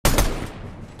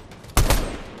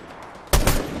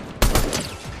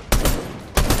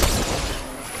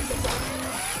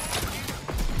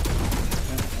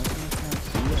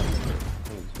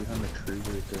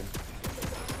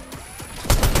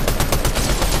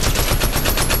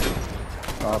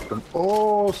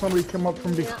Oh, somebody came up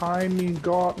from behind me and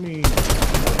got me.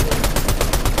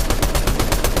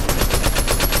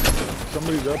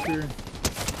 Somebody's up here.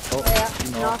 Oh, yeah,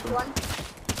 knocked one.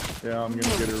 Yeah, I'm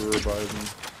gonna get her to revive me.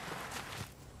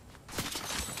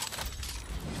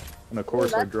 And of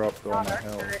course I dropped all my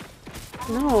health.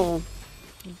 No.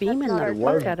 Beaming the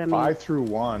fuck out of me. 5 through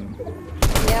 1.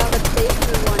 Yeah, but they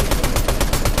threw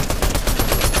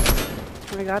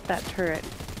one. I got that turret.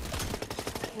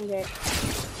 Okay.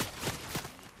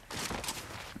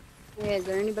 Okay, is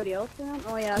there anybody else around?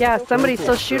 Oh yeah. Yeah, somebody's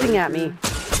still shooting at me.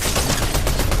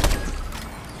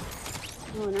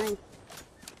 Oh, nice.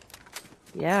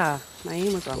 Yeah, my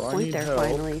aim was on point there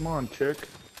finally. Come on, chick.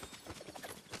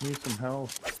 Need some help.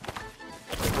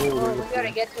 Oh, we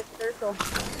gotta get to circle.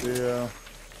 Yeah.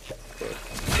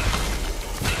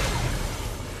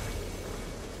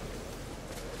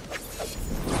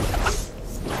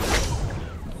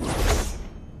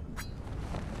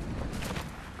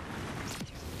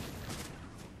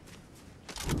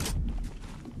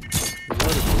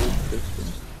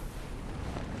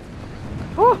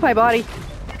 Oh, my body.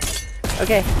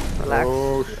 Okay, relax.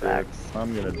 Oh shit, relax.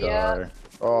 I'm gonna die.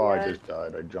 Oh, I just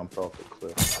died. I jumped off the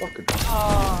cliff. Fucking.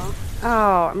 Oh.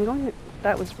 Oh, I'm going.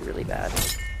 That was really bad.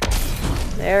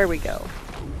 There we go.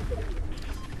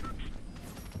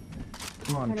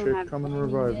 Come on, chick, come and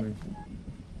revive me.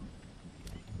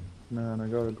 Man, I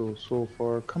gotta go so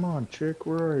far. Come on, chick,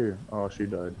 where are you? Oh, she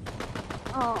died.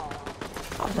 Oh.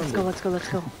 Oh, let's go, let's go, let's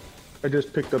go. I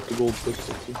just picked up the gold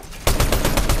pistol too.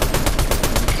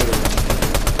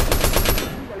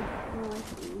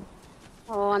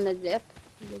 Oh, on the zip?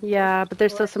 Yeah, but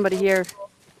there's still somebody here.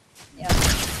 Yeah.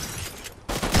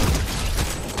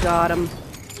 Got him.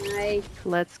 Nice.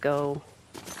 Let's go.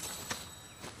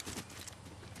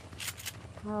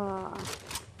 Oh.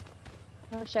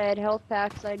 I wish I had health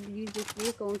packs. I'd use this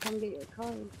vehicle and come get your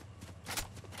card.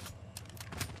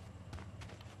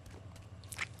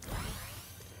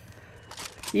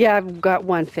 Yeah, I've got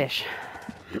one fish.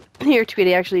 Here,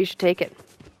 Tweety, actually, you should take it.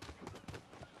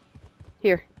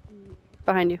 Here.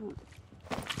 Behind you.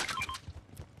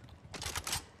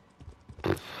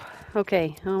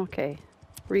 Okay, okay.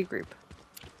 Regroup.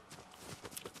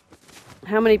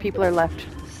 How many people are left?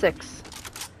 6.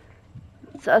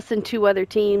 It's us and 2 other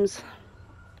teams.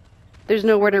 There's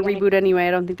nowhere to reboot anyway.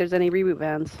 I don't think there's any reboot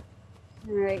vans.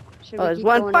 Alright. Oh, there's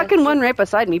one right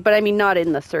beside me, but I mean not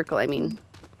in the circle. I mean,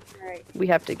 we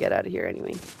have to get out of here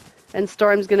anyway. And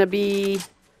Storm's gonna be...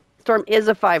 Storm is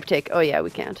a 5 tick. Oh yeah, we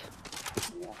can't.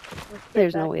 Yeah.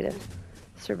 There's no way to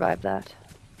survive that.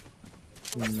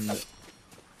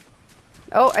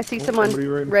 Oh, I see someone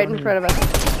right in front of us.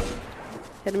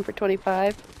 Hit him for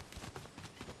 25.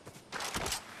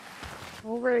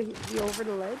 Over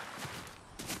the ledge?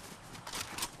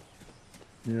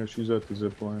 Yeah, she's at the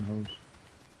zipline house.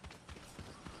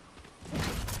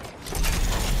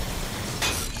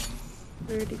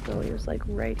 Where'd he go? He was like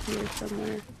right here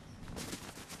somewhere.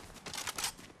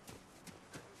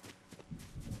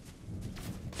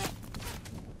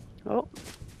 Oh,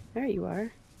 there you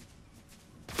are.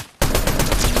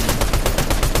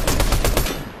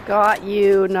 Got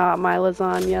you, not my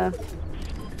lasagna.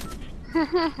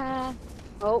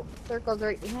 Oh, circle's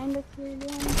right behind us here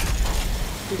again.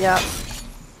 Yep.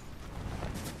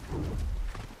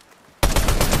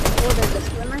 Oh, there's a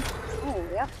swimmer. Oh,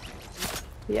 yeah.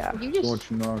 Yeah. You just...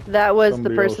 That was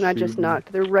the person I just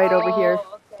knocked. They're right over here.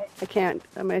 Okay. I can't.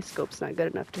 My scope's not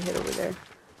good enough to hit over there.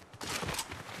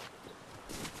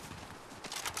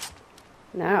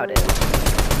 Now it is.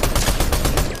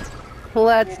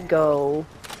 Let's go.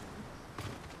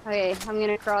 Okay, I'm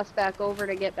gonna cross back over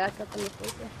to get back up in the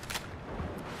circle.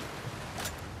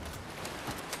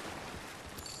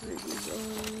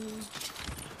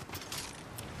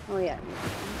 Oh yeah.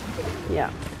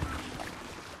 Yeah.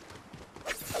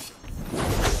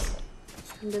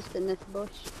 I'm just in this bush.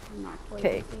 I'm not quite.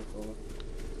 Okay.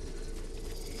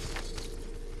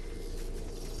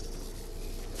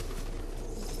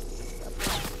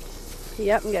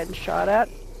 Yep, I'm getting shot at.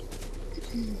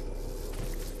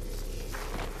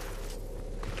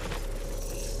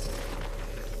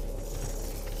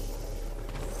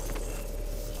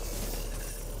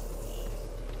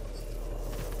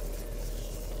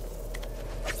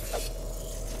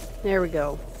 There we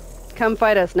go. Come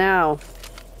fight us now.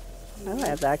 I don't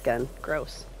have that gun.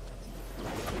 Gross.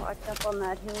 Walked up on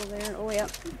that hill there. Oh yeah,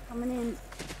 coming in.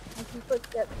 I see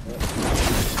footsteps.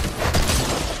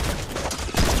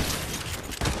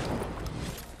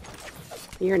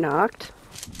 You're knocked.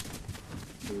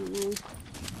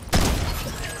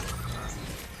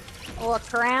 Oh, a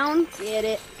crown? Get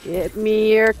it. Get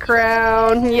me your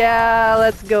crown. Yeah,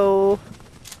 let's go.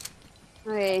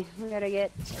 Okay, we gotta get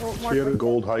more. She had a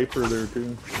gold hyper there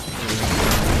too.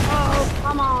 Oh,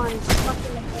 come on.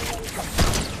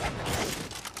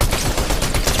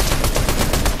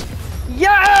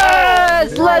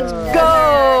 Yes! Let's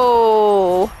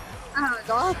go! That was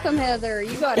awesome, Heather.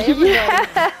 You got everybody.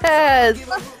 Yes!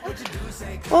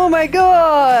 Oh my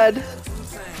god!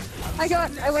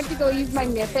 I went to go use my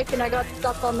mythic and I got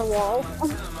stuck on the wall.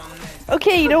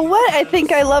 Okay, you know what? I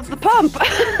think I love the pump.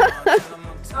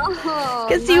 Oh,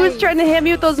 Because he was trying to hit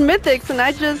me with those mythics and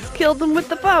I just killed him with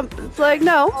the pump. It's like,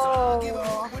 no.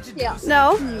 Oh, yeah.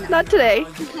 No, not today.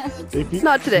 If you,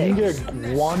 Not today. You can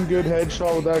get one good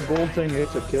headshot with that gold thing,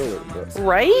 it's a killer. But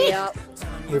Right? Yep.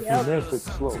 if you miss, it's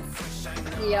slow.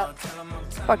 Yep.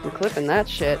 Fucking clipping that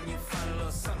shit.